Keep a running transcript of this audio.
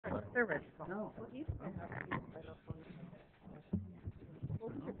they're ready. So. No.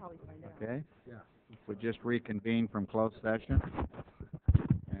 Okay. Yeah. We just reconvened from closed session,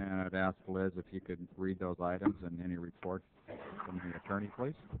 and I'd ask Liz if you could read those items and any report from the attorney,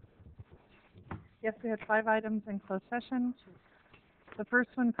 please. Yes, we had 5 items in closed session. The first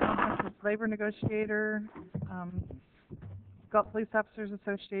one, conference with labor negotiator, Galt Police Officers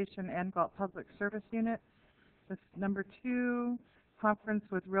Association, and Galt Public Service Unit. This number 2, conference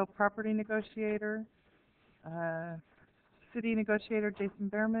with real property negotiator, city negotiator Jason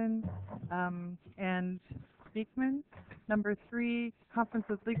Behrman, and Beekman. Number 3, conference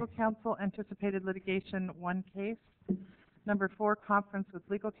with legal counsel, anticipated litigation, 1 case. Number 4, conference with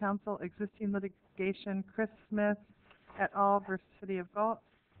legal counsel, existing litigation, Chris Smith et al. Versus City of Galt.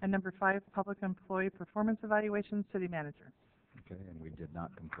 And number 5, public employee performance evaluation, city manager. Okay, and we did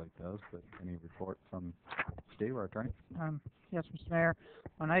not complete those, but any report from Steve, our attorney? Yes, Mr. Mayor.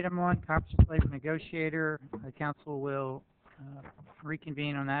 On item 1, conference with labor negotiator, the council will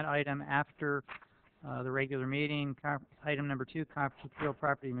reconvene on that item after the regular meeting. Item number 2, conference with real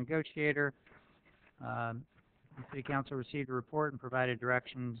property negotiator. The City Council received a report and provided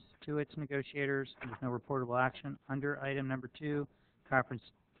directions to its negotiators. There's no reportable action under item number 2.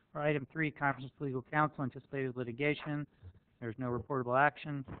 Item 3, conference with legal counsel, anticipated litigation. There's no reportable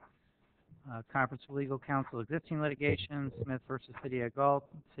action. Conference with legal counsel, existing litigation, Smith versus City of Galt.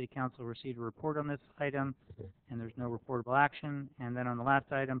 City Council received a report on this item, and there's no reportable action. And then on the last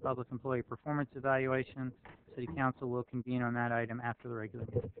item, public employee performance evaluation. City Council will convene on that item after the regular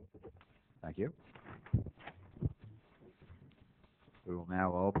meeting. Thank you. We will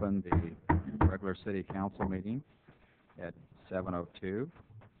now open the regular City Council meeting at 7:02.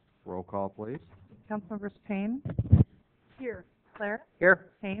 Roll call, please. Councilmembers Payne. Here. Claire. Here.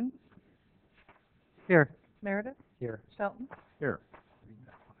 Haynes. Here. Meredith. Here. Shelton. Here.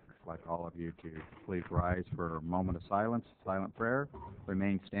 I'd like all of you to please rise for a moment of silence, silent prayer.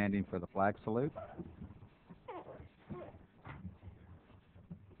 Remain standing for the flag salute.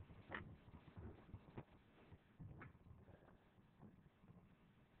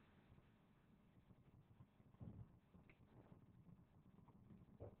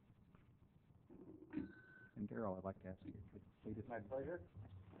 And Daryl, I'd like to ask you to lead us. My pleasure.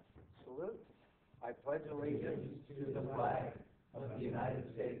 Salute. I pledge allegiance to the flag of the United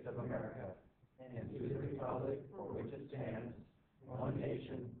States of America and to the republic for which it stands, one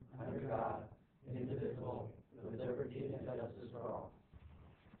nation, under God, indivisible, with liberty and justice for all.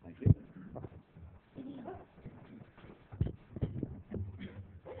 Thank you.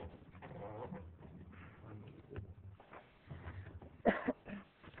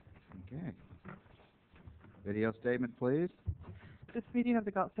 Okay. Video statement, please. This meeting of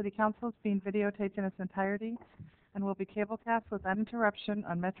the Galt City Council is being videotaped in its entirety and will be cablecast without interruption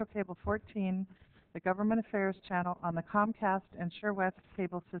on Metro Cable 14, the Government Affairs channel on the Comcast and SureWest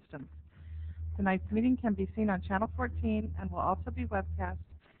cable systems. Tonight's meeting can be seen on Channel 14 and will also be webcast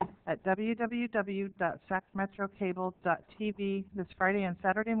at www.sacmetrocable.tv this Friday and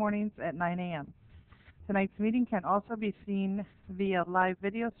Saturday mornings at 9 a.m. Tonight's meeting can also be seen via live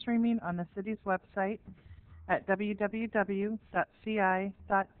video streaming on the city's website at www.ci.galt.ca.us.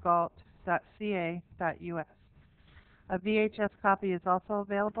 A VHS copy is also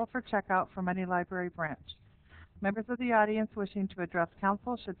available for checkout from any library branch. Members of the audience wishing to address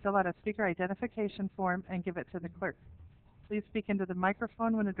council should fill out a speaker identification form and give it to the clerk. Please speak into the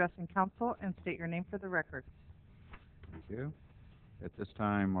microphone when addressing council and state your name for the record. Thank you. At this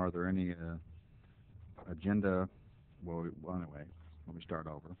time, are there any agenda? Well, anyway, let me start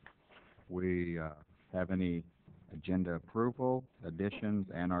over. We have any agenda approval, additions,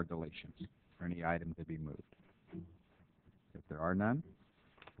 and or deletions, or any item to be moved? If there are none,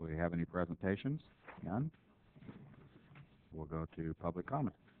 do we have any presentations? None? We'll go to public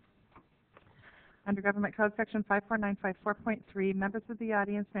comment. Under Government Code Section 54954.3, members of the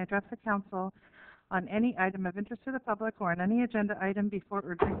audience may address the council on any item of interest to the public or on any agenda item before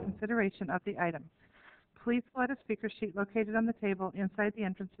or during consideration of the item. Please fill out a speaker sheet located on the table inside the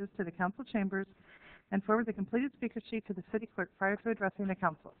entrances to the council chambers and forward the completed speaker sheet to the city clerk prior to addressing the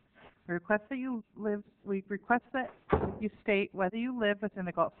council. We request that you state whether you live within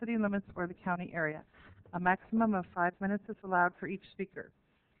the Galt city limits or the county area. A maximum of 5 minutes is allowed for each speaker.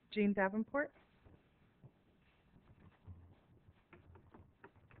 Jean Davenport.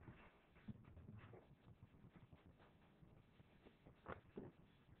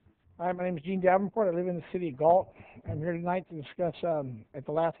 Hi, my name is Gene Davenport. I live in the city of Galt. I'm here tonight to discuss, at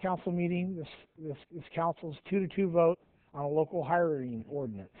the last council meeting, this council's 2-2 vote on a local hiring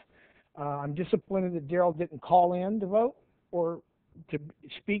ordinance. I'm disappointed that Daryl didn't call in to vote or to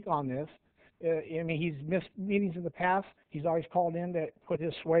speak on this. I mean, he's missed meetings in the past. He's always called in to put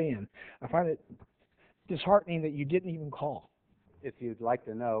his sway in. I find it disheartening that you didn't even call. If you'd like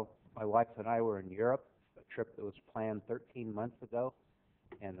to know, my wife and I were in Europe, a trip that was planned 13 months ago,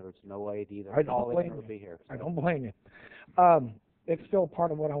 and there was no way to either call in or be here. So I don't blame you. It's still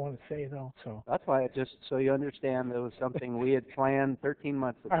part of what I want to say, though. So that's why, just so you understand, it was something we had planned 13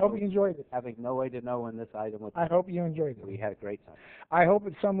 months ago. I hope you enjoyed it. Having no way to know when this item would. I hope you enjoyed it. We had a great time. I hope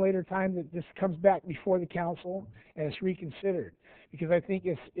at some later time that this comes back before the council and it's reconsidered, because I think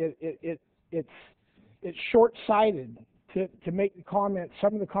it's short-sighted to make the comments,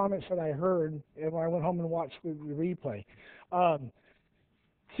 some of the comments that I heard when I went home and watched the replay.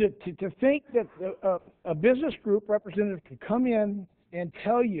 To think that a business group representative could come in and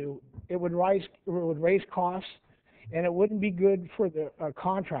tell you it would raise costs and it wouldn't be good for the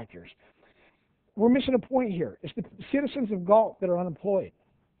contractors. We're missing a point here. It's the citizens of Galt that are unemployed.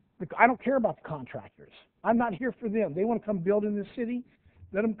 I don't care about the contractors. I'm not here for them. They want to come build in this city,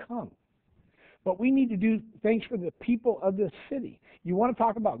 let them come. But we need to do things for the people of this city. You want to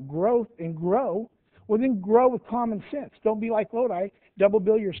talk about growth and grow, well then grow with common sense. Don't be like Lodi, double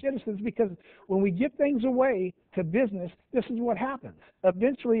bill your citizens, because when we give things away to business, this is what happens.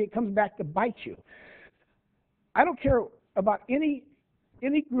 Eventually it comes back to bite you. I don't care about any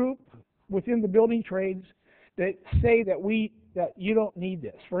group within the building trades that say that you don't need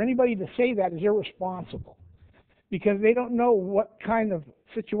this. For anybody to say that is irresponsible, because they don't know what kind of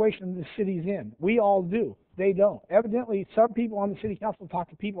situation the city's in. We all do. They don't. Evidently, some people on the city council talk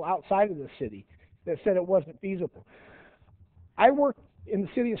to people outside of the city that said it wasn't feasible. I work in the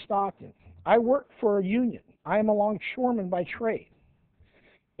city of Stockton. I work for a union. I am a longshoreman by trade.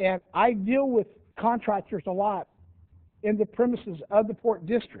 And I deal with contractors a lot in the premises of the Port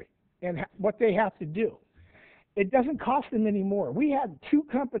District and what they have to do. It doesn't cost them any more. We had 2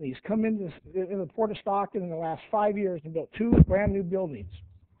 companies come in the Port of Stockton in the last 5 years and built 2 brand new buildings.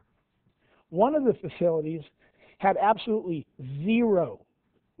 One of the facilities had absolutely 0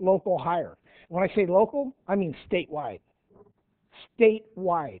 local hire. When I say local, I mean statewide.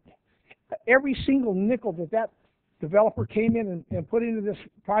 Statewide. Every single nickel that developer came in and put into this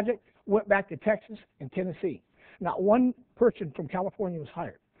project went back to Texas and Tennessee. Not one person from California was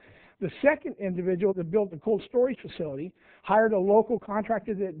hired. The second individual that built the cold storage facility hired a local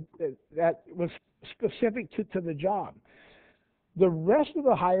contractor that was specific to the job. The rest of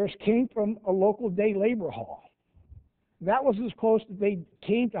the hires came from a local day labor hall. That was as close as they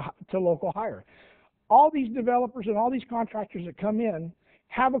came to local hire. All these developers and all these contractors that come in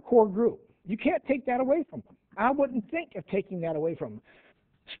have a core group. You can't take that away from them. I wouldn't think of taking that away from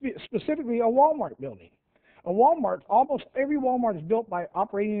them. Specifically, a Walmart building. A Walmart, almost every Walmart is built by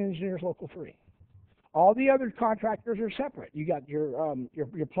operating engineers local 3. All the other contractors are separate. You got your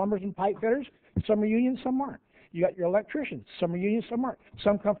plumbers and pipe fitters. Some are union, some aren't. You got your electricians. Some are union, some aren't.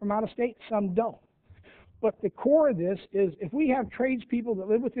 Some come from out of state, some don't. But the core of this is if we have tradespeople that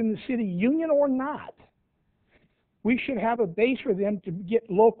live within the city, union or not, we should have a base for them to get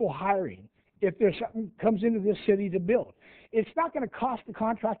local hiring if there's something comes into this city to build. It's not going to cost the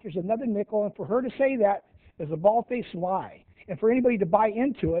contractors another nickel, and for her to say that is a bald-faced lie. And for anybody to buy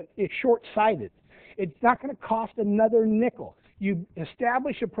into it, it's short-sighted. It's not going to cost another nickel. You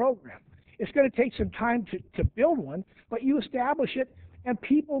establish a program. It's going to take some time to build one, but you establish it, and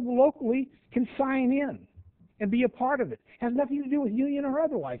people locally can sign in and be a part of it. It has nothing to do with union or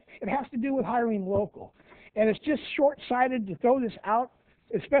otherwise. It has to do with hiring local. And it's just short-sighted to throw this out,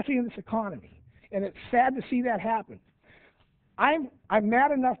 especially in this economy. And it's sad to see that happen. I'm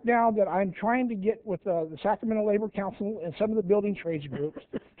mad enough now that I'm trying to get with the Sacramento Labor Council and some of the building trades groups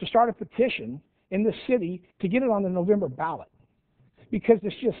to start a petition in the city to get it on the November ballot. Because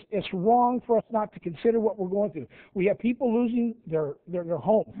it's wrong for us not to consider what we're going through. We have people losing their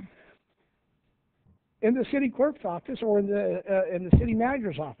home in the city clerk's office or in the city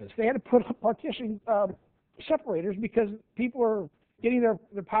manager's office. They had to put up partition separators because people are getting their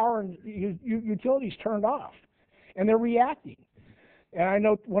power and utilities turned off, and they're reacting. And I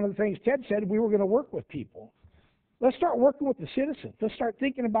know one of the things Ted said, we were going to work with people. Let's start working with the citizens. Let's start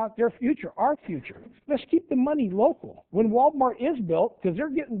thinking about their future, our future. Let's keep the money local. When Walmart is built, because they're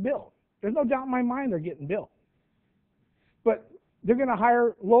getting built, there's no doubt in my mind they're getting built. But they're going to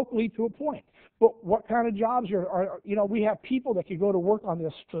hire locally to a point. But what kind of jobs are we have people that could go to work on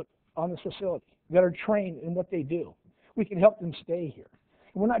this facility that are trained in what they do. We can help them stay here.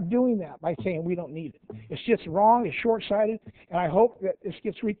 And we're not doing that by saying we don't need it. It's just wrong, it's short-sighted, and I hope that this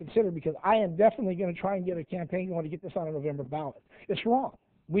gets reconsidered because I am definitely going to try and get a campaign going to get this on a November ballot. It's wrong.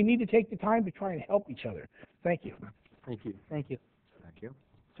 We need to take the time to try and help each other. Thank you. Thank you. Thank you.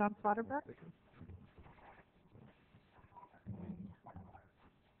 John Slaughterbeck?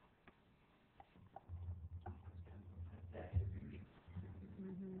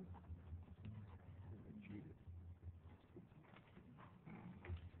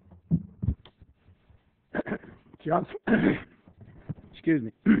 John, excuse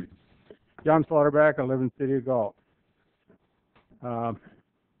me, John Slaughterback. I live in the city of Galt.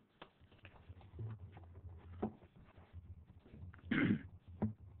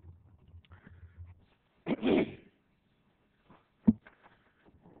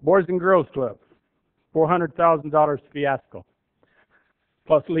 Boys and Girls Club, $400,000 fiasco,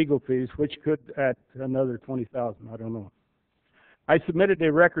 plus legal fees, which could add another $20,000. I don't know. I submitted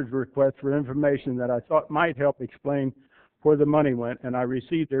a records request for information that I thought might help explain where the money went, and I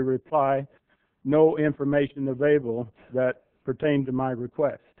received a reply, no information available, that pertained to my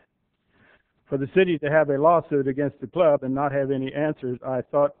request. For the city to have a lawsuit against the club and not have any answers, I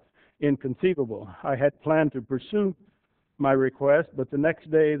thought inconceivable. I had planned to pursue my request, but the next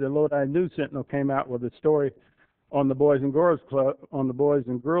day the Lodi News Sentinel came out with a story on the Boys and Girls Club,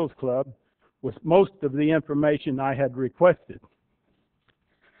 with most of the information I had requested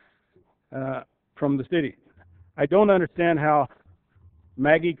from the city. I don't understand how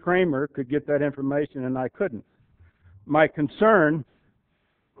Maggie Kramer could get that information and I couldn't. My concern,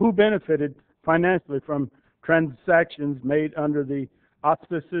 who benefited financially from transactions made under the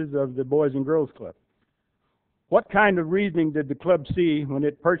auspices of the Boys and Girls Club? What kind of reasoning did the club see when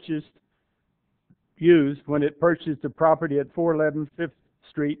it purchased the property at 411 Fifth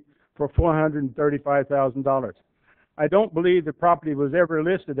Street for $435,000? I don't believe the property was ever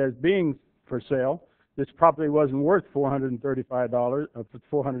listed as being for sale. This property wasn't worth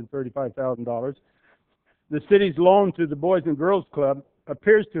 $435,000. The city's loan to the Boys and Girls Club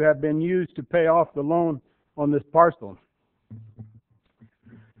appears to have been used to pay off the loan on this parcel.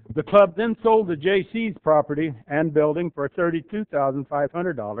 The club then sold the J.C.'s property and building for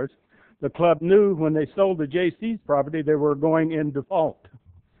 $32,500. The club knew when they sold the J.C.'s property they were going in defunct.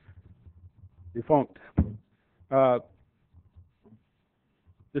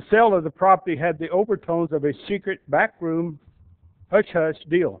 The sale of the property had the overtones of a secret backroom hush-hush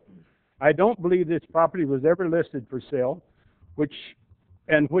deal. I don't believe this property was ever listed for sale, which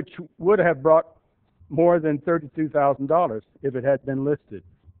would have brought more than $32,000 if it had been listed.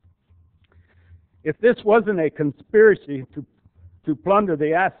 If this wasn't a conspiracy to plunder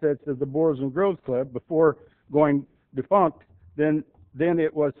the assets of the Boys and Girls Club before going defunct, then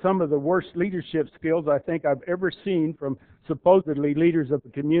it was some of the worst leadership skills I think I've ever seen from supposedly leaders of the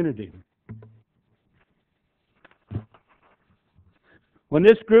community. When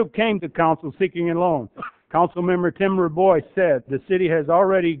this group came to council seeking a loan, Councilmember Tim Raboy said the city has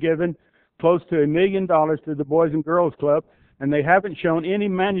already given close to $1 million to the Boys and Girls Club, and they haven't shown any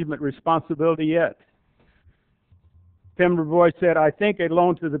management responsibility yet. Tim Raboy said, I think a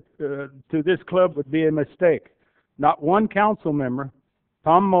loan to this club would be a mistake. Not one council member,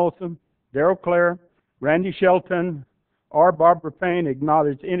 Tom Molson, Darrell Clare, Randy Shelton, or Barbara Payne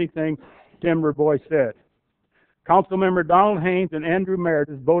acknowledged anything Tim Raboy said. Councilmember Donald Haynes and Andrew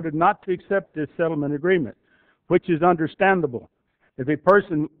Meredith voted not to accept this settlement agreement, which is understandable. If a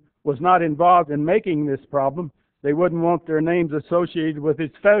person was not involved in making this problem, they wouldn't want their names associated with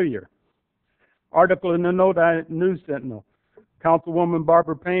its failure. Article in the Lodi News Sentinel. Councilwoman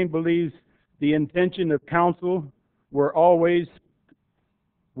Barbara Payne believes the intention of council were always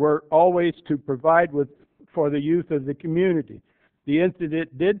to provide for the youth of the community. The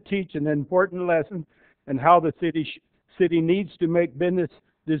incident did teach an important lesson in how the city needs to make business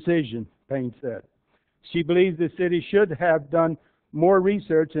decisions, Payne said. She believes the city should have done more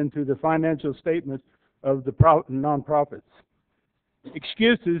research into the financial statements of the nonprofits.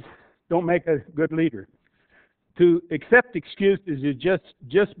 Excuses don't make a good leader. To accept excuses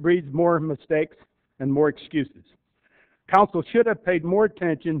just breeds more mistakes and more excuses. Council should have paid more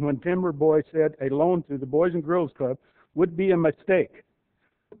attention when Tim Raboy said a loan to the Boys and Girls Club would be a mistake.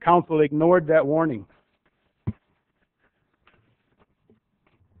 Council ignored that warning.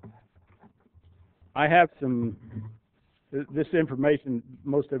 I have this information,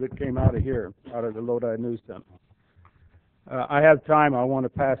 most of it came out of here, out of the Lodi News Sentinel. I have time, I want to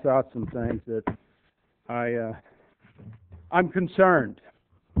pass out some things that I'm concerned.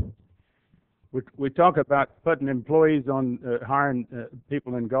 We talk about putting employees on, hiring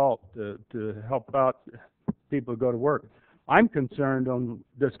people in Galt to help out people who go to work. I'm concerned on,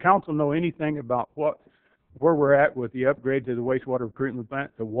 does council know anything about where we're at with the upgrade to the wastewater treatment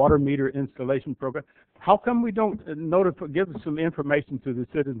plant, the water meter installation program? How come we don't give some information to the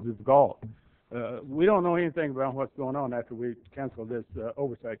citizens of Galt? we don't know anything about what's going on after we cancel this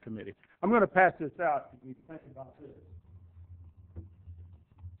oversight committee. I'm going to pass this out. You think about this.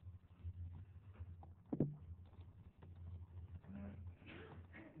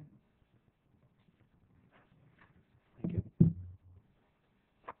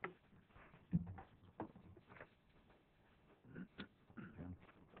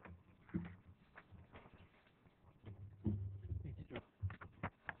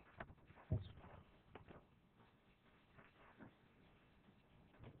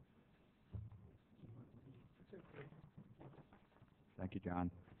 Thank you, John.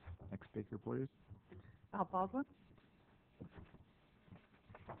 Next speaker, please. Al Baldwin.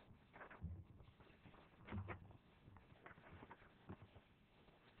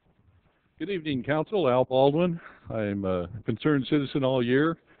 Good evening, Council. Al Baldwin. I'm a concerned citizen all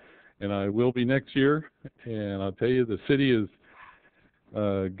year, and I will be next year. And I'll tell you, the city has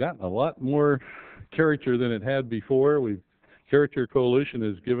gotten a lot more character than it had before. Character Coalition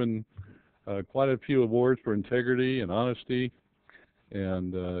has given quite a few awards for integrity and honesty,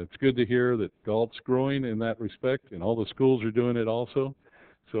 and it's good to hear that Galt's growing in that respect, and all the schools are doing it also.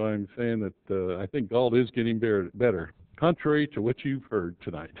 So I'm saying that I think Galt is getting better, contrary to what you've heard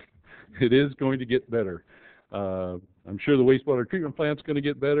tonight. It is going to get better. I'm sure the wastewater treatment plant's going to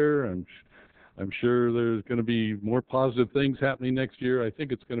get better. I'm sure there's going to be more positive things happening next year. I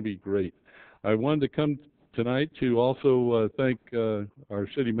think it's going to be great. I wanted to come tonight to also thank our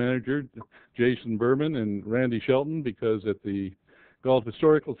city manager, Jason Berman, and Randy Shelton, because at the Galt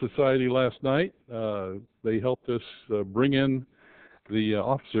Historical Society last night, they helped us bring in the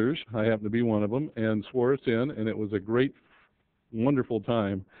officers. I happen to be one of them, and swore us in, and it was a great, wonderful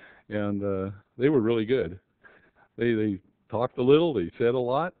time. And they were really good. They talked a little, they said a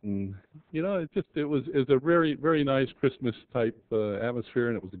lot, and you know, it was a very, very nice Christmas type atmosphere,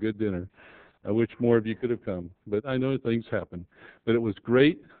 and it was a good dinner. I wish more of you could have come, but I know things happen. But it was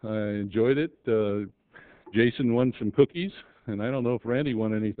great. I enjoyed it. Jason won some cookies, and I don't know if Randy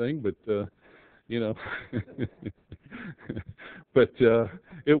won anything, but you know, but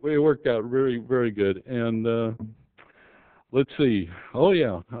it worked out very, very good. And let's see. Oh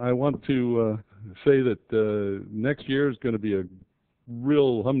yeah, I want to say that next year is going to be a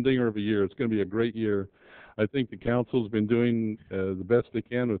real humdinger of a year. It's going to be a great year. I think the council's been doing the best they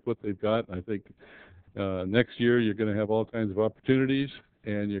can with what they've got. I think next year you're going to have all kinds of opportunities,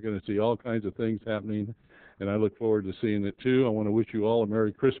 and you're going to see all kinds of things happening, and I look forward to seeing it too. I want to wish you all a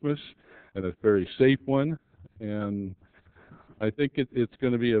Merry Christmas and a very safe one, and I think it's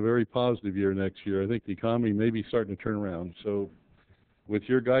going to be a very positive year next year. I think the economy may be starting to turn around. So with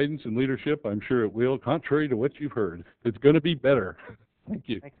your guidance and leadership, I'm sure it will, contrary to what you've heard. It's going to be better. Thank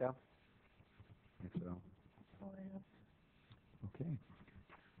you. Thanks, Al. Thanks, Al. Okay.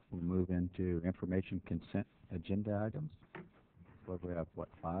 We'll move into information consent agenda items. What we have, what,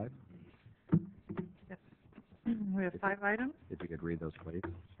 5? Yes. We have 5 items. If you could read those, please.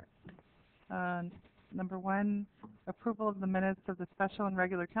 Number 1, approval of the minutes of the special and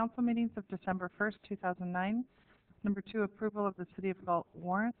regular council meetings of December 1st, 2009. Number 2, approval of the City of Galt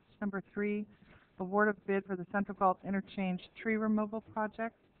warrants. Number 3, award of bid for the Central Galt Interchange tree removal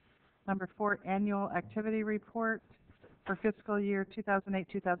project. Number 4, annual activity report for fiscal year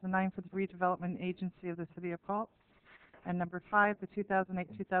 2008-2009 for the redevelopment agency of the City of Galt. And number 5, the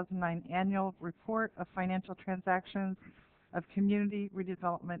 2008-2009 annual report of financial transactions of community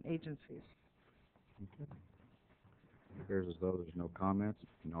redevelopment agencies. Okay. It appears as though there's no comments.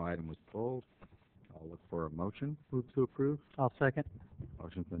 No item was pulled. I'll look for a motion. Move to approve. I'll second.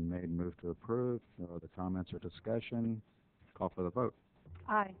 Motion's been made and moved to approve. No other comments or discussion. Call for the vote.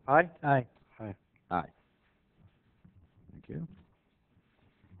 Aye. Aye. Aye. Aye. Aye. Thank you.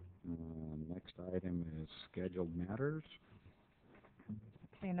 Next item is scheduled matters.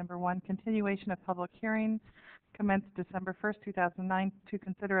 Okay, number 1, continuation of public hearing commenced December 1st, 2009 to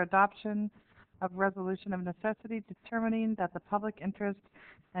consider adoption of resolution of necessity determining that the public interest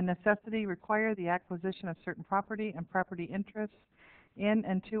and necessity require the acquisition of certain property and property interests in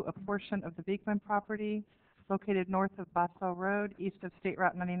and to a portion of the Beekman property located north of Boswell Road, east of State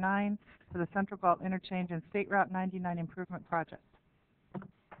Route 99 for the Central Galt Interchange and State Route 99 Improvement Project.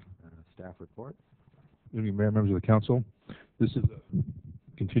 Staff report. Good evening, Mayor, members of the council. This is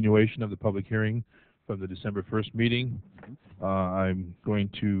a continuation of the public hearing from the December 1st meeting. I'm going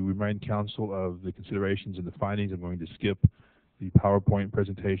to remind council of the considerations and the findings. I'm going to skip the PowerPoint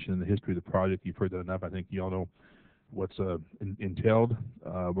presentation and the history of the project. You've heard that enough. I think you all know what's entailed.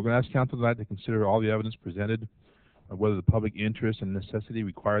 We're going to ask council tonight to consider all the evidence presented of whether the public interest and necessity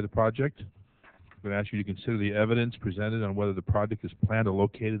require the project. I'm going to ask you to consider the evidence presented on whether the project is planned or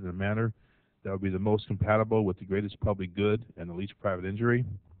located in a manner that would be the most compatible with the greatest public good and the least private injury.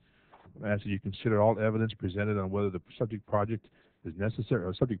 I ask that you consider all evidence presented on whether the subject project is necessary,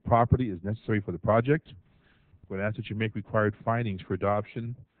 or subject property is necessary for the project. I'm going to ask that you make required findings for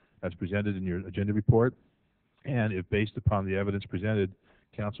adoption as presented in your agenda report. And if based upon the evidence presented,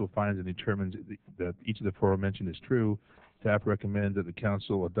 council finds and determines that each of the aforementioned is true, staff recommends that the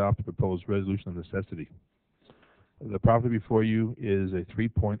council adopt the proposed resolution of necessity. The property before you is a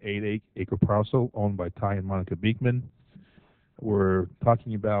 3.88 acre parcel owned by Ty and Monica Beekman. We're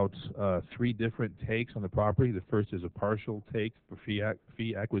talking about 3 different takes on the property. The first is a partial take for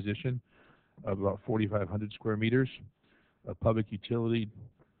fee acquisition of about 4,500 square meters, a public utility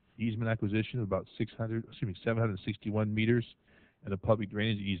easement acquisition of about 761 meters, and a public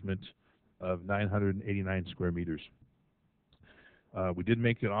drainage easement of 989 square meters. We did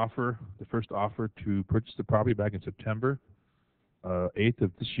make an offer, the first offer to purchase the property back in September 8th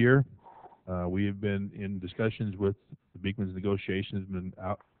of this year. We have been in discussions with the Beekman's negotiations, been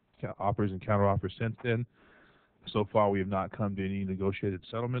offers and counteroffers since then. So far, we have not come to any negotiated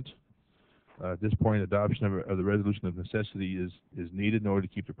settlement. At this point, adoption of the resolution of necessity is needed in order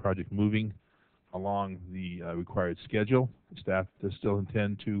to keep the project moving along the required schedule. Staff does still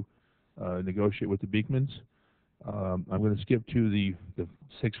intend to negotiate with the Beekmans. I'm going to skip to the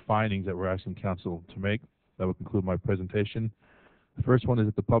 6 findings that we're asking council to make. That will conclude my presentation. The first one is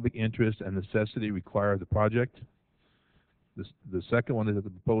that the public interest and necessity require the project. The second one is that the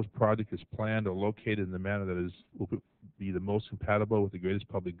proposed project is planned or located in the manner that will be the most compatible with the greatest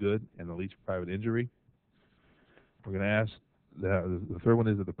public good and the least private injury. We're going to ask the third one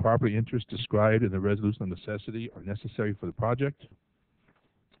is that the property interests described in the resolution of necessity are necessary for the project.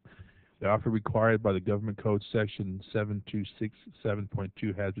 The offer required by the Government Code Section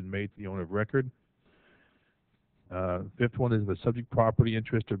 7267.2 has been made to the owner of record. Fifth one is the subject property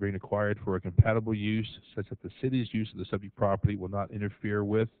interests are being acquired for a compatible use such that the city's use of the subject property will not interfere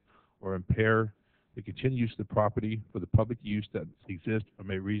with or impair the continued use of the property for the public use that exists or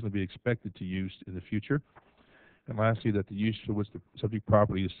may reasonably be expected to use in the future. And lastly, that the use for which the subject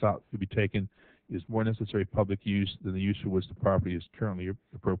property is sought to be taken is more necessary public use than the use for which the property is currently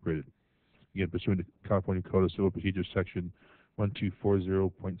appropriated. Again, pursuant to California Code of Civil Procedure Section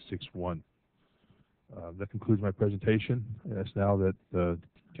 1240.61. That concludes my presentation. I ask now that the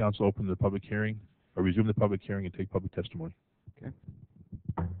council open the public hearing, or resume the public hearing and take public testimony. Okay.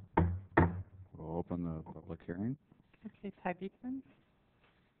 We'll open the public hearing. Okay, Ty Beekman.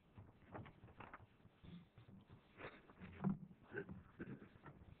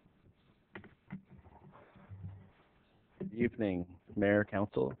 Good evening, Mayor,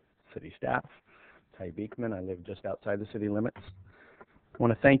 Council, City staff. Ty Beekman. I live just outside the city limits. I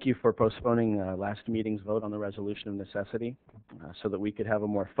want to thank you for postponing last meeting's vote on the resolution of necessity so that we could have a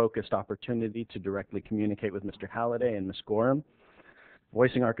more focused opportunity to directly communicate with Mr. Halliday and Ms. Gorham,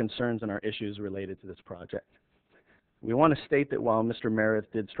 voicing our concerns and our issues related to this project. We want to state that while Mr.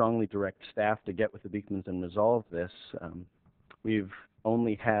 Meredith did strongly direct staff to get with the Beekmans and resolve this, we've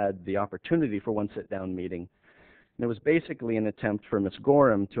only had the opportunity for one sit-down meeting. And it was basically an attempt for Ms.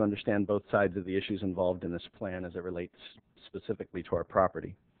 Gorham to understand both sides of the issues involved in this plan as it relates specifically to our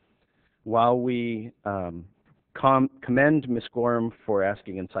property. While we commend Ms. Gorham for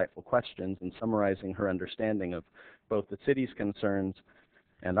asking insightful questions and summarizing her understanding of both the city's concerns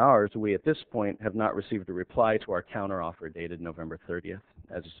and ours, we at this point have not received a reply to our counteroffer dated November 30th,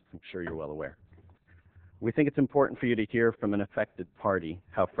 as I'm sure you're well aware. We think it's important for you to hear from an affected party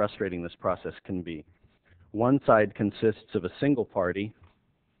how frustrating this process can be. One side consists of a single party,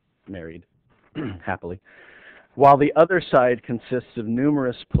 married, happily, while the other side consists of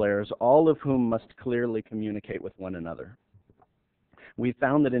numerous players, all of whom must clearly communicate with one another. We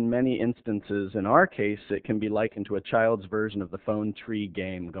found that in many instances, in our case, it can be likened to a child's version of the phone tree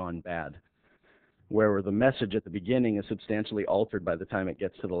game gone bad, where the message at the beginning is substantially altered by the time it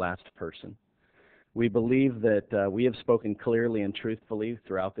gets to the last person. We believe that we have spoken clearly and truthfully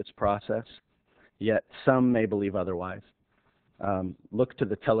throughout this process, yet some may believe otherwise. Look to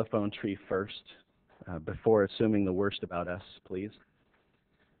the telephone tree first before assuming the worst about us, please.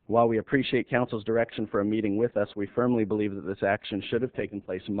 While we appreciate Council's direction for a meeting with us, we firmly believe that this action should have taken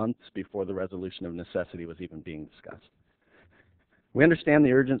place months before the resolution of necessity was even being discussed. We understand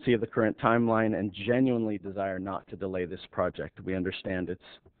the urgency of the current timeline and genuinely desire not to delay this project. We understand its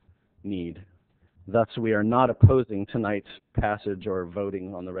need. Thus, we are not opposing tonight's passage or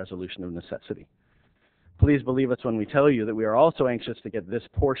voting on the resolution of necessity. Please believe us when we tell you that we are also anxious to get this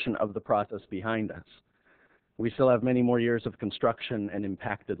portion of the process behind us. We still have many more years of construction and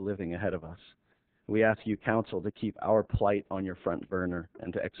impacted living ahead of us. We ask you, council, to keep our plight on your front burner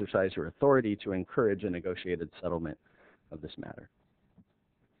and to exercise your authority to encourage a negotiated settlement of this matter.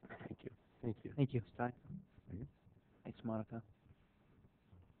 Thank you. Thank you. Thank you. Thank you. Thanks, Monica.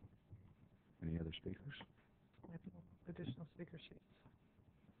 Any other speakers? I have no additional speaker sheets.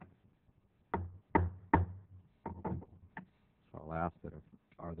 So I'll ask that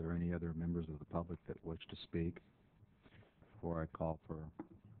are there any other members of the public that wish to speak before I call for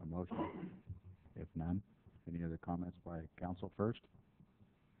a motion? If none, any other comments by council first?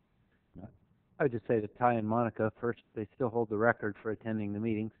 None? I would just say to Ty and Monica, first, they still hold the record for attending the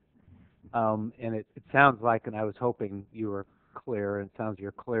meetings. And it sounds like, and I was hoping you were clear, and it sounds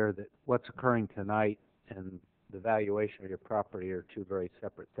you're clear, that what's occurring tonight and the valuation of your property are two very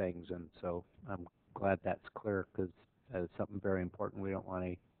separate things. And so I'm glad that's clear, because it's something very important we don't want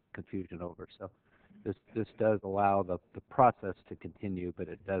any confusion over. So this does allow the process to continue, but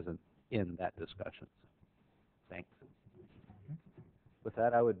it doesn't end that discussion. Thanks. With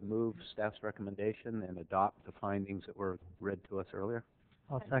that, I would move staff's recommendation and adopt the findings that were read to us earlier.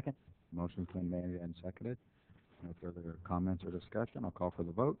 I'll second. Motion's been made and seconded. No further comments or discussion. I'll call for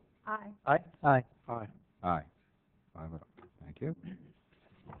the vote. Aye. Aye. Aye. Aye. Aye. 5-0. Thank you.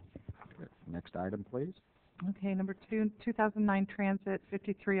 Good. Next item, please. Okay, number 2, 2009 Transit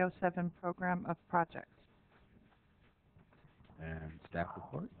 5307 Program of Projects. And staff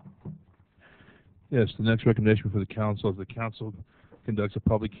report. Yes, the next recommendation for the council is the council conducts a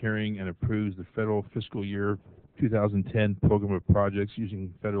public hearing and approves the federal fiscal year 2010 program of projects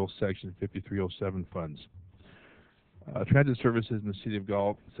using federal section 5307 funds. Transit services in the city of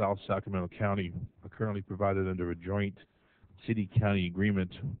Galt, South Sacramento County are currently provided under a joint city-county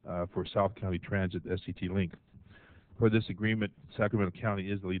agreement for South County Transit SCT Link. For this agreement, Sacramento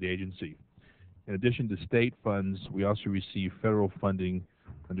County is the lead agency. In addition to state funds, we also receive federal funding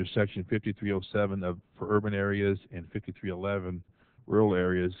under section 5307 for urban areas and 5311 rural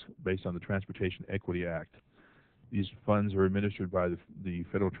areas based on the Transportation Equity Act. These funds are administered by the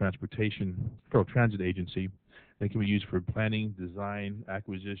Federal Transit Agency. They can be used for planning, design,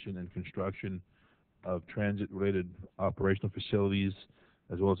 acquisition, and construction of transit-related operational facilities,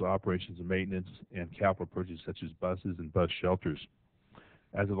 as well as operations and maintenance and capital purchases such as buses and bus shelters.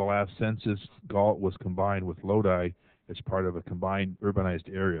 As of the last census, Galt was combined with Lodi as part of a combined urbanized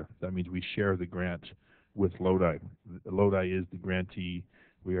area. That means we share the grant with Lodi. Lodi is the grantee.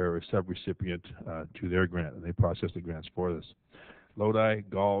 We are a subrecipient to their grant, and they process the grants for us. Lodi,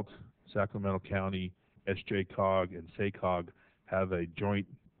 Galt, Sacramento County, SJCOG, and SACOG have a joint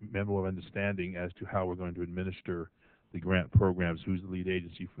memo of understanding as to how we're going to administer the grant programs, who's the lead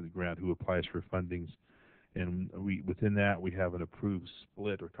agency for the grant, who applies for fundings. And within that, we have an approved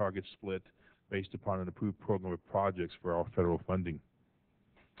split or target split based upon an approved program of projects for our federal funding.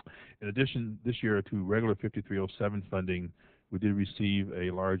 In addition, this year to regular 5307 funding, we did receive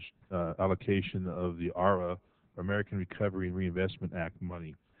a large allocation of the ARA, American Recovery and Reinvestment Act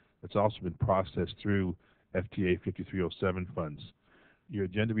money. It's also been processed through FTA 5307 funds. Your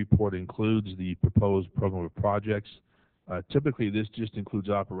agenda report includes the proposed program of projects. Typically, this just includes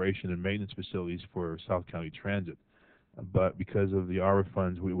operation and maintenance facilities for South County Transit. But because of the ARA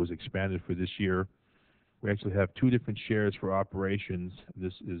funds, it was expanded for this year. We actually have two different shares for operations.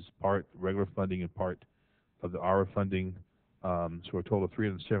 This is part regular funding and part of the ARA funding, so a total of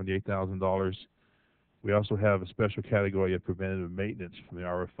 $378,000. We also have a special category of preventative maintenance from the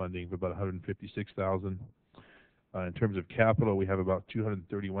ARA funding of about $156,000. In terms of capital, we have about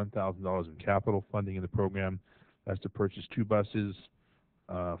 $231,000 in capital funding in the program. That's to purchase 2 buses,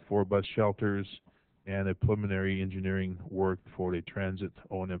 4 bus shelters, and a preliminary engineering work for a transit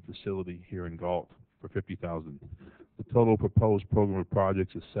O&M facility here in Galt for $50,000. The total proposed program of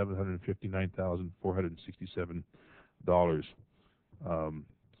projects is $759,467.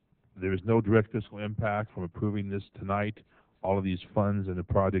 There is no direct fiscal impact from approving this tonight. All of these funds and the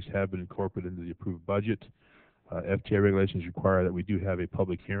projects have been incorporated into the approved budget. FTA regulations require that we do have a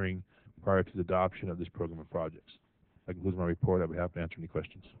public hearing prior to the adoption of this program of projects. That concludes my report. I'll be happy to answer any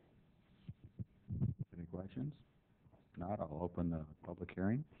questions. Any questions? If not, I'll open the public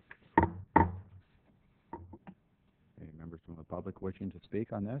hearing. Any members from the public wishing to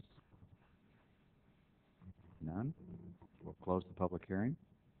speak on this? None? We'll close the public hearing.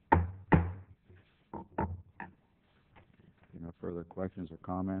 No further questions or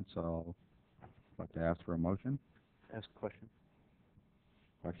comments. I'll like to ask for a motion. Ask a question.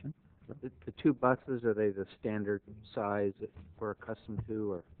 Question? Sure. The 2 buses, are they the standard size that we're accustomed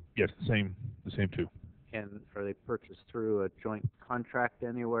to, or? Yes, the same 2. And are they purchased through a joint contract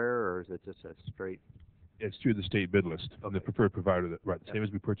anywhere, or is it just a straight It's through the state bid list, on the preferred provider, that, right, same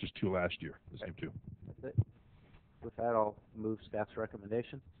as we purchased two last year, the same two. That's it. With that, I'll move staff's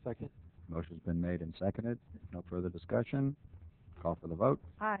recommendation. Second. Motion's been made and seconded. No further discussion. Call for the vote.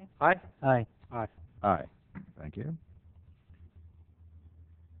 Aye. Aye. Aye. Aye. Thank you.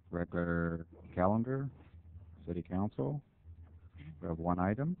 Regular calendar, City Council. We have one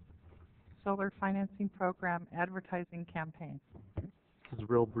item. Solar financing program advertising campaign. This is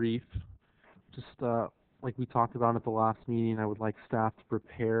real brief. Just like we talked about at the last meeting, I would like staff to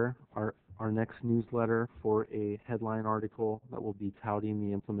prepare our next newsletter for a headline article that will be touting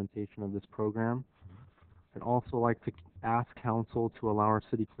the implementation of this program. I'd also like to ask council to allow our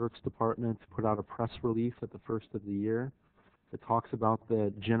city clerk's department to put out a press release at the first of the year that talks about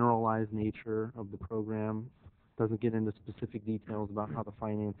the generalized nature of the program. Doesn't get into specific details about how the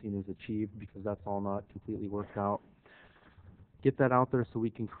financing is achieved because that's all not completely worked out. Get that out there so we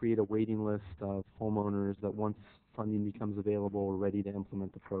can create a waiting list of homeowners that once funding becomes available, we're ready to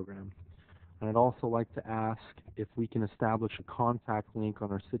implement the program. And I'd also like to ask if we can establish a contact link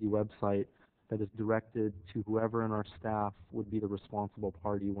on our city website that is directed to whoever in our staff would be the responsible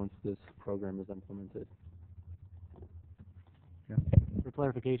party once this program is implemented. For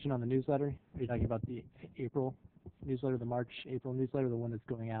clarification on the newsletter, are you talking about the April newsletter, the March-April newsletter, the one that's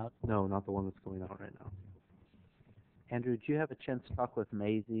going out? No, not the one that's going out right now. Andrew, did you have a chance to talk with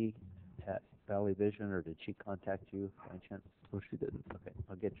Maisie at Valley Vision, or did she contact you by chance? No, she didn't. Okay,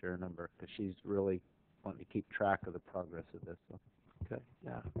 I'll get your number, because she's really wanting to keep track of the progress of this. So. Okay,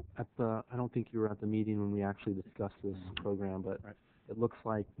 yeah. I don't think you were at the meeting when we actually discussed this program, but Right. it looks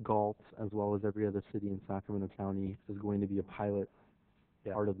like Galt, as well as every other city in Sacramento County, is going to be a pilot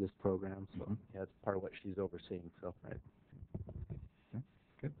Yeah. part of this program. So, Yeah, it's part of what she's overseeing, so. right. Okay,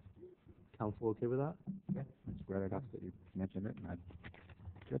 good. Council okay with that? Yeah, that's great enough that you mentioned it.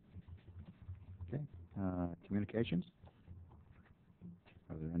 Good. Okay, communications?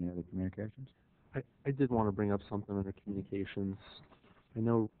 Are there any other communications? I did want to bring up something under communications. I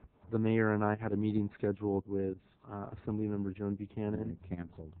know the mayor and I had a meeting scheduled with Assemblymember Joan Buchanan,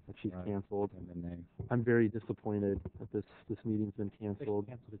 Canceled. that she's Right. canceled. And then I'm very disappointed that this meeting's been canceled.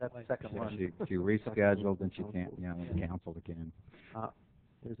 That's the second one. she rescheduled and she can't, canceled again.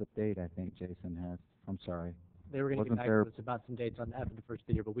 There's a date I think Jason has. I'm sorry. They were going to Wasn't get back there- to us about some dates on after the first of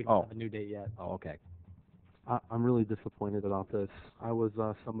the year, but we Oh. don't have a new date yet. Oh, okay. I'm really disappointed about this. I was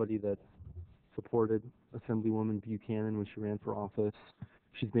somebody that supported Assemblywoman Buchanan when she ran for office.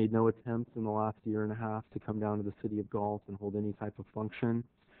 She's made no attempt in the last year and a half to come down to the city of Galt and hold any type of function.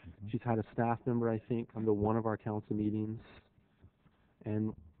 She's had a staff member, I think, come to one of our council meetings,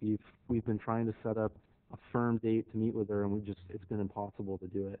 and we've been trying to set up a firm date to meet with her, and it's been impossible to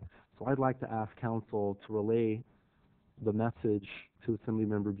do it. So I'd like to ask council to relay the message to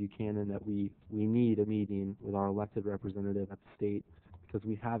Assemblymember Buchanan that we need a meeting with our elected representative at the state, because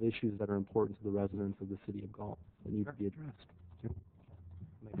we have issues that are important to the residents of the city of Galt that need to be addressed.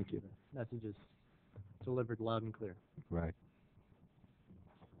 Thank you. Message is delivered loud and clear. Right.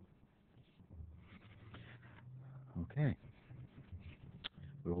 Okay.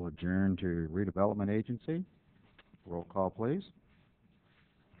 We will adjourn to redevelopment agency. Roll call, please.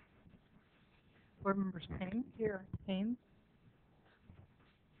 Board members Payne? Here. Haynes?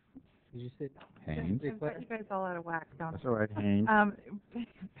 Did you say? Haynes. I've got you guys all out of whack, don't That's all right, Haynes.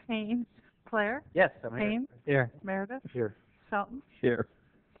 Payne? Claire? Yes, I'm here. Haynes? Here. Meredith? Here. Shelton? Here.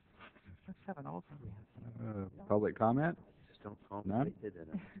 Let's have an old one. Public comment? Just don't call None? me it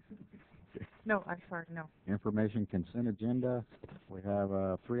in it. No, I'm sorry, no. Information consent agenda. We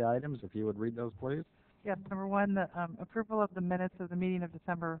have 3 items. If you would read those, please. Yes, number 1, the approval of the minutes of the meeting of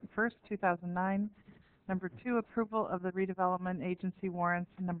December 1st, 2009. Number 2, approval of the redevelopment agency warrants.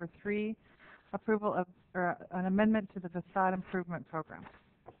 And number 3, approval of an amendment to the facade improvement program.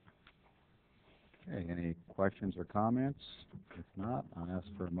 Okay, any questions or comments? If not, I'll ask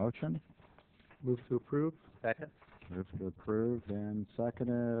for a motion. Move to approve. Second? Move to approve and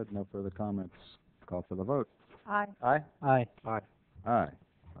seconded. No further comments. Call for the vote. Aye. Aye. Aye. Aye. Aye.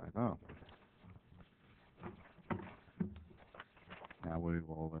 5-0. Now we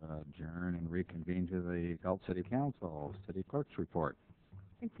will adjourn and reconvene to the Galt City Council. City Clerk's report.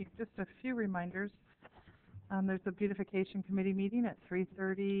 Thank you. Just a few reminders. There's a beautification committee meeting at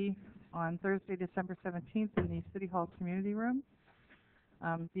 3:30 on Thursday, December 17th in the City Hall Community Room.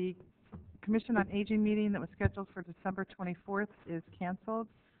 The Commission on Aging meeting that was scheduled for December 24th is canceled.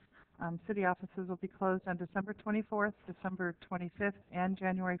 City offices will be closed on December 24th, December 25th, and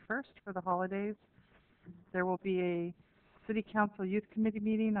January 1st for the holidays. There will be a City Council Youth Committee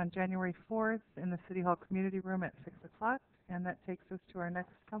meeting on January 4th in the City Hall Community Room at 6 o'clock, and that takes us to our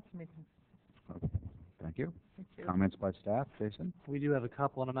next council meeting. Okay. Thank you. Thank you. Comments by staff, Jason? We do have a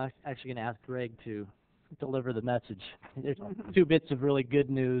couple, and I'm actually going to ask Greg to deliver the message. There's two bits of really good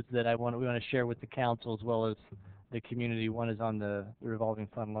news that we want to share with the council as well as the community. One is on the revolving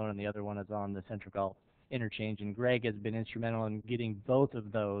fund loan, and the other one is on the Central Galt interchange. And Greg has been instrumental in getting both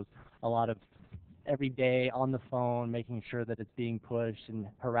of those a lot of every day on the phone, making sure that it's being pushed and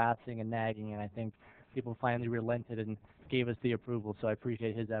harassing and nagging. And I think people finally relented and gave us the approval. So I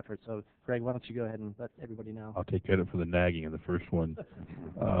appreciate his efforts. So Greg, why don't you go ahead and let everybody know? I'll take credit for the nagging in the first one.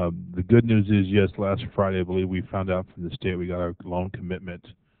 The good news is, yes, last Friday, I believe we found out from the state we got our loan commitment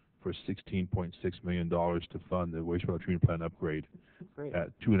for $16.6 million to fund the wastewater treatment plant upgrade Great. at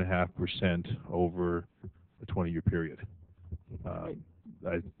 2.5% over a 20-year period.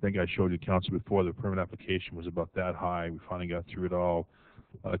 I think I showed you council before, the permit application was about that high. We finally got through it all.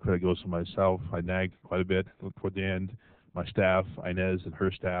 Credit goes to myself. I nagged quite a bit toward the end. My staff, Inez and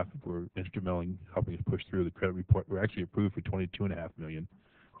her staff, were instrumental in helping us push through the credit report. We're actually approved for $22.5 million.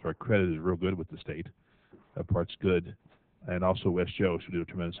 So our credit is real good with the state. That part's good. And also West Joe, who did a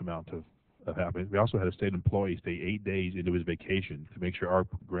tremendous amount of happening. We also had a state employee stay 8 days into his vacation to make sure our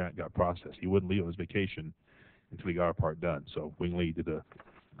grant got processed. He wouldn't leave on his vacation until he got our part done. So Wing Lee did a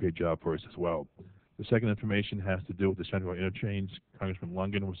great job for us as well. The second information has to do with the Central interchange. Congressman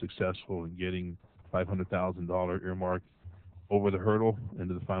Lungen was successful in getting $500,000 earmarked over the hurdle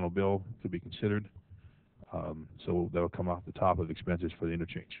into the final bill to be considered. So that'll come off the top of expenses for the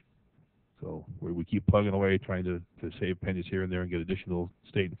interchange. So we keep plugging away, trying to save pennies here and there and get additional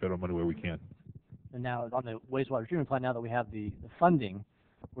state and federal money where we can. And now on the wastewater treatment plant, now that we have the funding,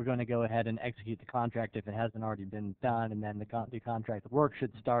 we're going to go ahead and execute the contract if it hasn't already been done, and then the contract work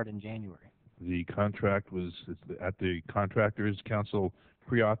should start in January. The contract was at the Contractors Council,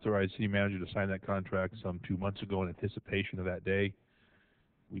 pre-authorized city manager to sign that contract some 2 months ago in anticipation of that day.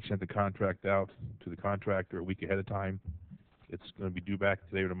 We sent the contract out to the contractor a week ahead of time. It's going to be due back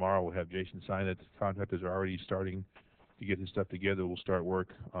today or tomorrow. We'll have Jason sign it. Contractors are already starting to get his stuff together. We'll start work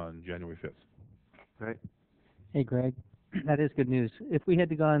on January 5th. Great. Hey, Greg, that is good news. If we had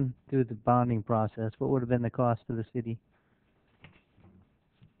to gone through the bonding process, what would have been the cost to the city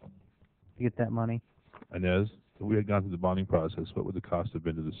to get that money? Inez, if we had gone through the bonding process, what would the cost have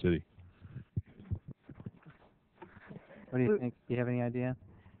been to the city? What do you think? Do you have any idea?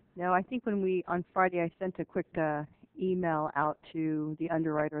 No, I think when on Friday, I sent a quick email out to the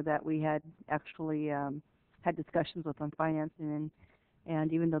underwriter that we had actually had discussions with on financing,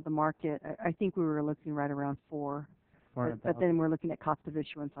 and even though the market, I think we were looking right around four, but then we're looking at cost of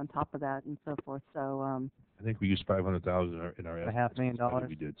issuance on top of that and so forth. So I think we used $500,000 in our estimates. $500,000?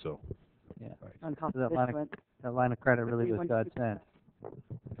 We did so. Yeah. Right. on cost So of that issuance. line of credit really We was wanted to keep godsend.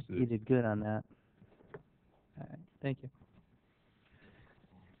 You did good on that. All right. Thank you.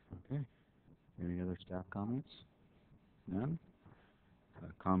 Okay. Any other staff comments? None?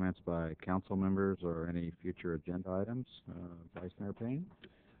 Comments by council members or any future agenda items? Vice Mayor Payne?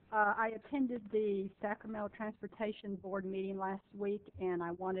 I attended the Sacramento Transportation Board meeting last week, and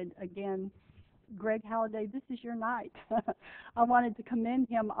I wanted, again, Greg Halliday, this is your night. I wanted to commend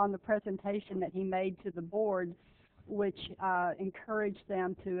him on the presentation that he made to the board, which encouraged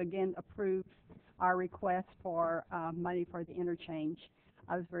them to, again, approve our request for money for the interchange.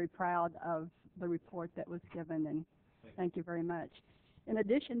 I was very proud of the report that was given, and thank you very much. In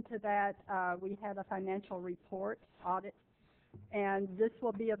addition to that, we had a financial report audit, and this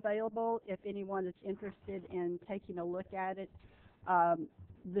will be available if anyone is interested in taking a look at it.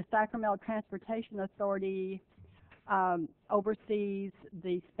 The Sacramento Transportation Authority oversees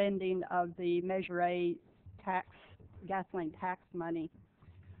the spending of the Measure A gasoline tax money.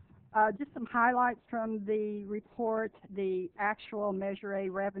 Just some highlights from the report. The actual Measure A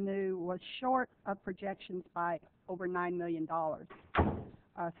revenue was short of projections by over $9 million.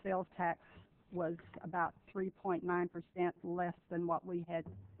 Sales tax was about 3.9% less than what we had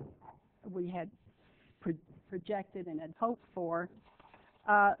projected and had hoped for.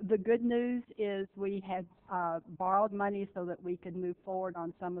 The good news is we had borrowed money so that we could move forward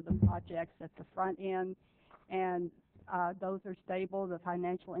on some of the projects at the front end, and those are stable. The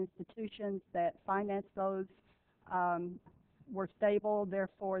financial institutions that finance those were stable,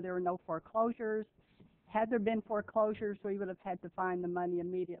 therefore there were no foreclosures. Had there been foreclosures, we would have had to find the money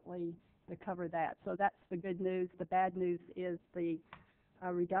immediately to cover that. So that's the good news. The bad news is the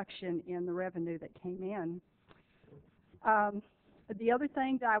reduction in the revenue that came in. The other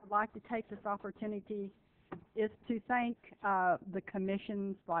thing that I would like to take this opportunity is to thank the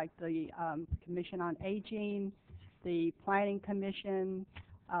commissions like the Commission on Aging, the Planning Commission,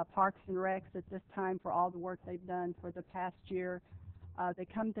 Parks and Recs at this time for all the work they've done for the past year. They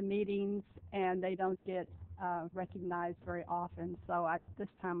come to meetings and they don't get recognized very often. So this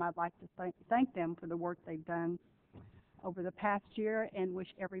time I'd like to thank them for the work they've done over the past year and wish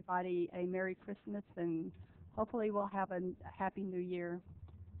everybody a Merry Christmas, and hopefully we'll have a Happy New Year.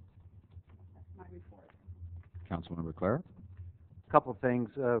 That's my report. Councilmember Clare? Couple things.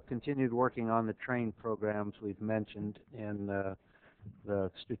 Continued working on the train programs we've mentioned, and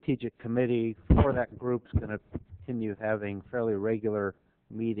the strategic committee for that group's going to continue having fairly regular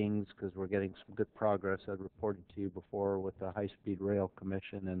meetings because we're getting some good progress. I'd reported to you before with the High Speed Rail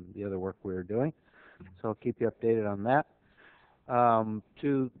Commission and the other work we were doing. So I'll keep you updated on that.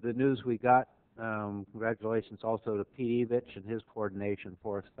 To the news we got, congratulations also to Pete Evich and his coordination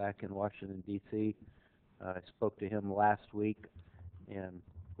for us back in Washington, D.C. I spoke to him last week, and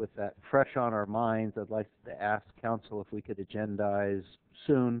with that fresh on our minds, I'd like to ask Council if we could agendize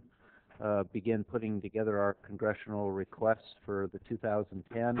soon, begin putting together our congressional requests for the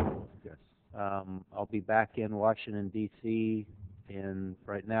 2010. Yes. I'll be back in Washington, D.C. in,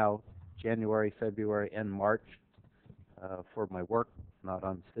 right now, January, February, and March for my work, not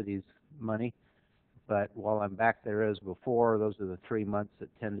on the city's money. But while I'm back there as before, those are the 3 months that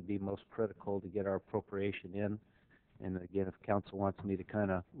tend to be most critical to get our appropriation in. And again, if council wants me to kind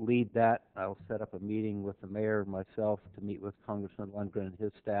of lead that, I'll set up a meeting with the mayor and myself to meet with Congressman Lundgren and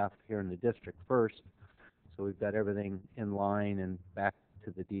his staff here in the district first. So we've got everything in line and back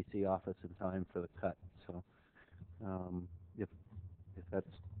to the DC office in time for the cut. So if that's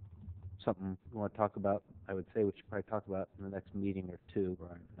something you want to talk about, I would say we should probably talk about in the next meeting or two.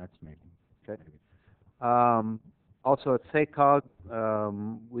 Right, next meeting. Okay. Also at SACOG,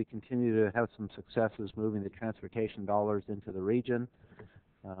 we continue to have some successes moving the transportation dollars into the region.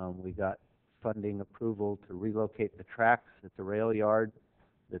 We got funding approval to relocate the tracks at the rail yard.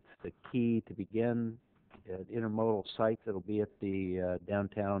 That's the key to begin at intermodal site that'll be at the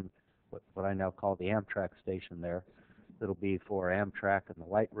downtown, what I now call the Amtrak station there. It'll be for Amtrak and the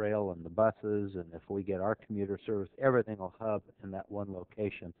light rail and the buses, and if we get our commuter service, everything will hub in that one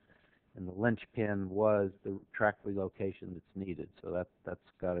location. And the linchpin was the track relocation that's needed. So that's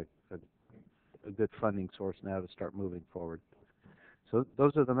got a good funding source now to start moving forward. So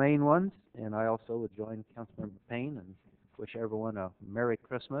those are the main ones, and I also would join Councilmember Payne and wish everyone a Merry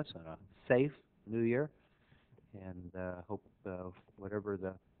Christmas and a safe New Year, and hope whatever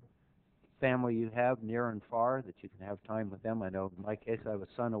the family you have near and far, that you can have time with them. I know in my case I have a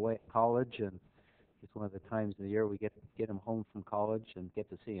son away at college, and it's one of the times in the year we get him home from college and get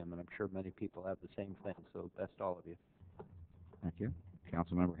to see him, and I'm sure many people have the same thing, so best to all of you. Thank you.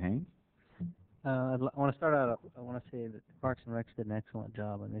 Councilmember Haynes? I want to start out, I want to say that Parks and Recs did an excellent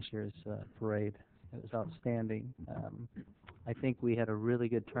job on this year's parade. It was outstanding. I think we had a really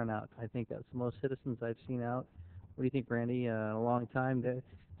good turnout. I think that's the most citizens I've seen out. What do you think, Randy? In a long time. It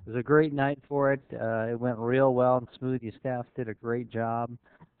was a great night for it. It went real well and smooth. Your staff did a great job.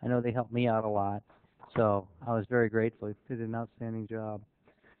 I know they helped me out a lot. So I was very grateful. They did an outstanding job.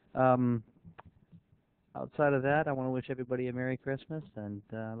 Outside of that, I want to wish everybody a Merry Christmas, and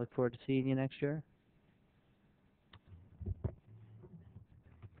look forward to seeing you next year.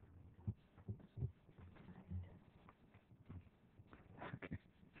 Okay.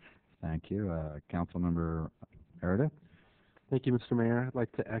 Thank you. Councilmember Meredith? Thank you, Mr. Mayor. I'd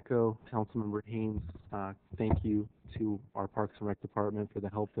like to echo Councilmember Haynes' thank you to our Parks and Rec Department for the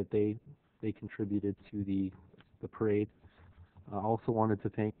help that they contributed to the parade. I also wanted to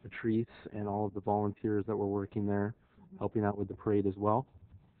thank Patrice and all of the volunteers that were working there, helping out with the parade as well.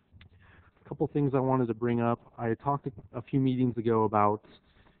 A couple things I wanted to bring up. I talked a few meetings ago about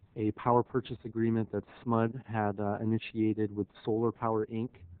a power purchase agreement that SMUD had initiated with Solar Power Inc.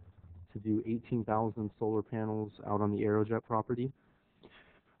 to do 18,000 solar panels out on the Aerojet property.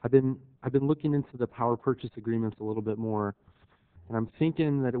 I've been looking into the power purchase agreements a little bit more, and I'm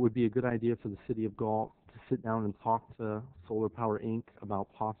thinking that it would be a good idea for the city of Galt to sit down and talk to Solar Power Inc. about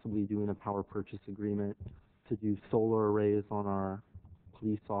possibly doing a power purchase agreement to do solar arrays on our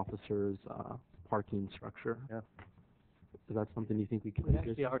police officers' parking structure. Yeah. Is that something you think we could We do?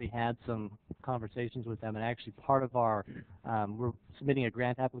 actually already had some conversations with them, and actually part of our, we're submitting a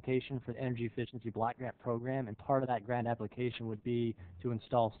grant application for the Energy Efficiency Block Grant Program, and part of that grant application would be to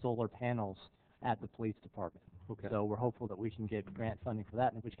install solar panels at the police department. Okay. So we're hopeful that we can get grant funding for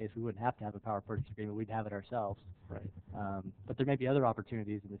that, in which case we wouldn't have to have a power purchase agreement, we'd have it ourselves. Right. But there may be other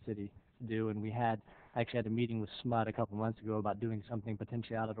opportunities in the city to do, and we actually had a meeting with SMUD a couple months ago about doing something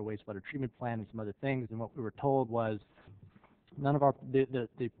potentially out of our wastewater treatment plant and some other things, and what we were told was none of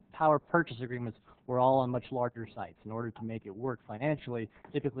the power purchase agreements were all on much larger sites. In order to make it work financially,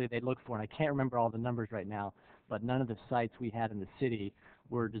 typically they look for, and I can't remember all the numbers right now, but none of the sites we had in the city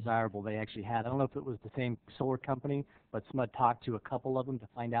were desirable. They actually had, I don't know if it was the same solar company, but SMUD talked to a couple of them to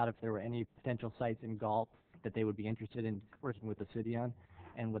find out if there were any potential sites in Galt that they would be interested in working with the city on,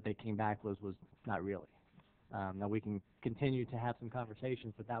 and what they came back was not really. Now we can continue to have some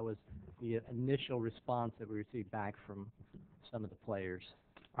conversations, but that was the initial response that we received back from some of the players.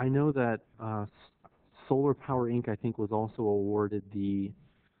 I know that Solar Power Inc. I think was also awarded the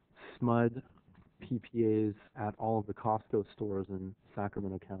SMUD PPAs at all of the Costco stores in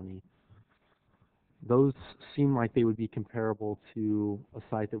Sacramento County. Those seem like they would be comparable to a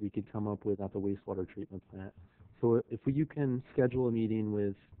site that we could come up with at the wastewater treatment plant. So if you can schedule a meeting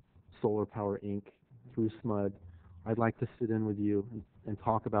with Solar Power Inc. through SMUD, I'd like to sit in with you and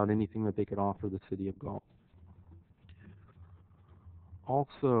talk about anything that they could offer the city of Galt.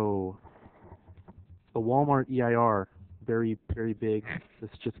 Also, the Walmart EIR, very, very big.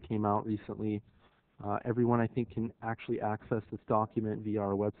 This just came out recently. Everyone, I think, can actually access this document via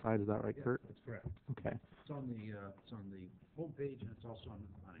our website. Is that right, Kurt? That's correct. Okay. It's on the homepage, and it's also on the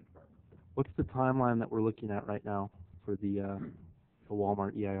planning department. What's the timeline that we're looking at right now for the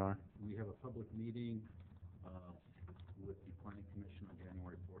Walmart EIR? We have a public meeting with the Planning Commission on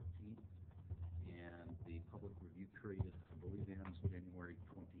January 14th, and the public review period, I believe, ends January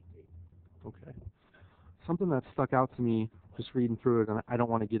 28th. Okay. Something that stuck out to me, just reading through it, and I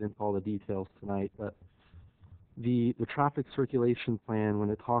don't want to get into all the details tonight, but the traffic circulation plan, when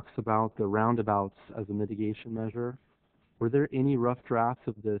it talks about the roundabouts as a mitigation measure, were there any rough drafts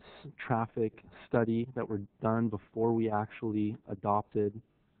of this traffic study that were done before we actually adopted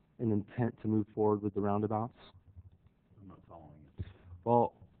an intent to move forward with the roundabouts? I'm not following it.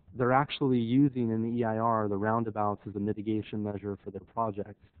 Well, they're actually using in the EIR the roundabouts as a mitigation measure for their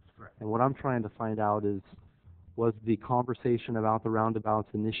project. Correct. And what I'm trying to find out is, was the conversation about the roundabouts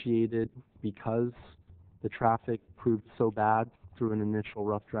initiated because the traffic proved so bad through an initial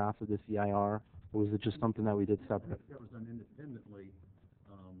rough draft of this EIR, or was it just something that we did separate? That was done independently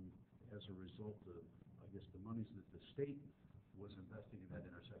as a result of, I guess, the monies that the state was investing in that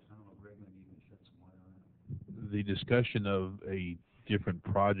intersection. I don't know, Greg, maybe you can shed some light on that. The discussion of a different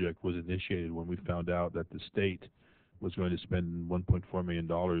project was initiated when we found out that the state was going to spend $1.4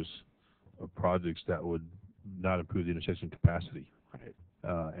 million of projects that would not improve the intersection capacity. Right.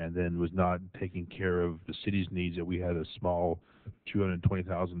 And then was not taking care of the city's needs, that we had a small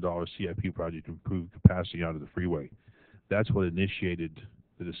 $220,000 CIP project to improve capacity onto the freeway. That's what initiated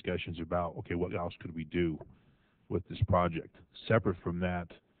the discussions about, okay, what else could we do with this project? Separate from that,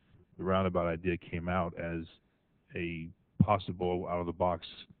 the roundabout idea came out as a possible out-of-the-box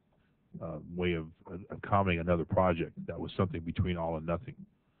way of accommodating another project that was something between all and nothing.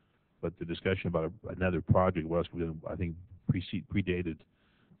 But the discussion about another project was, I think, predated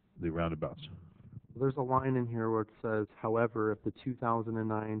the roundabouts. There's a line in here where it says, however, if the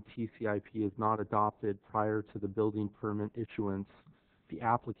 2009 TCIP is not adopted prior to the building permit issuance, the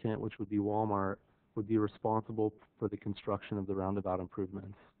applicant, which would be Walmart, would be responsible for the construction of the roundabout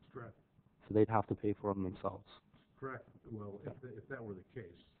improvements. Correct. So they'd have to pay for them themselves. Correct. Well, if that were the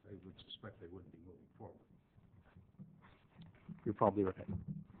case, I would suspect they wouldn't be moving forward. You're probably right.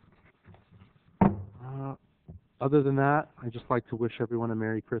 Other than that, I'd just like to wish everyone a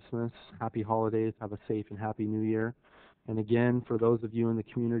Merry Christmas, Happy Holidays, have a safe and Happy New Year. And again, for those of you in the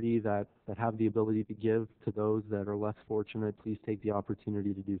community that have the ability to give to those that are less fortunate, please take the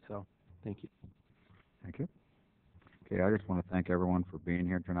opportunity to do so. Thank you. Thank you. Okay, I just want to thank everyone for being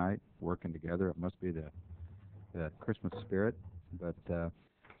here tonight, working together. It must be the Christmas spirit, but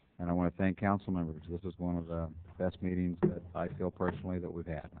and I want to thank council members. This is one of the best meetings that I feel personally that we've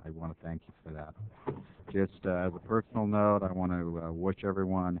had. I want to thank you for that. Just as a personal note, I want to wish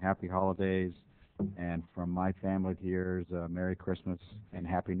everyone happy holidays, and from my family to yours, Merry Christmas and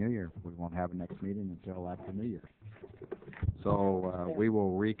Happy New Year. We won't have a next meeting until after New Year. So we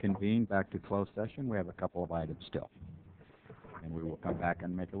will reconvene back to closed session. We have a couple of items still, and we will come back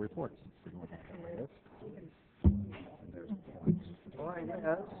and make a report.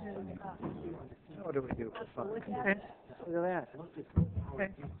 What do we do for fun? Okay. Look at that. Okay.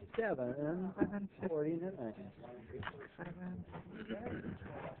 7:49.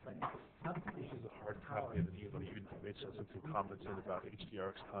 This is a hard copy of the deal. You made some comments in about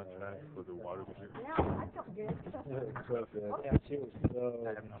HDR's contract for the water meter. Yeah, I felt good. Yeah, she was so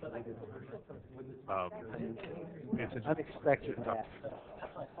unexpected that.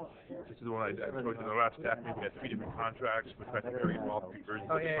 This is the one I wrote in the last staff meeting. We had 3 different contracts. We tried to very involved versions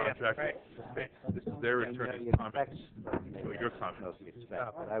of the contract. Right. This is their and, you know, attorney's you comments, expect- or your comments. you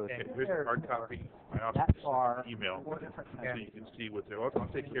expect, but I was Okay, here's a hard copy. I also that sent far, an email, four different so countries. you can see what they're, I'll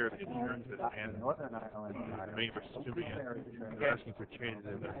take care of the insurance and Northern Ireland, the main versus two million. They're asking for changes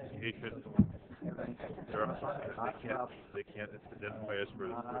in investigation. There are some that they can't identify us for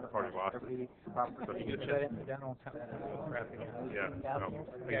party loss. So if you get a chance,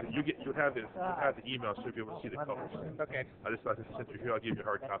 yeah, you have the email, so you'll be able to see the colors. Okay. I just thought this since you're here, I'll give you a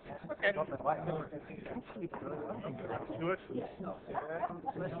hard copy. Okay. Do it.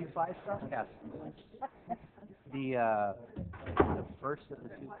 The first of the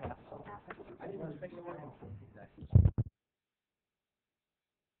two capsules.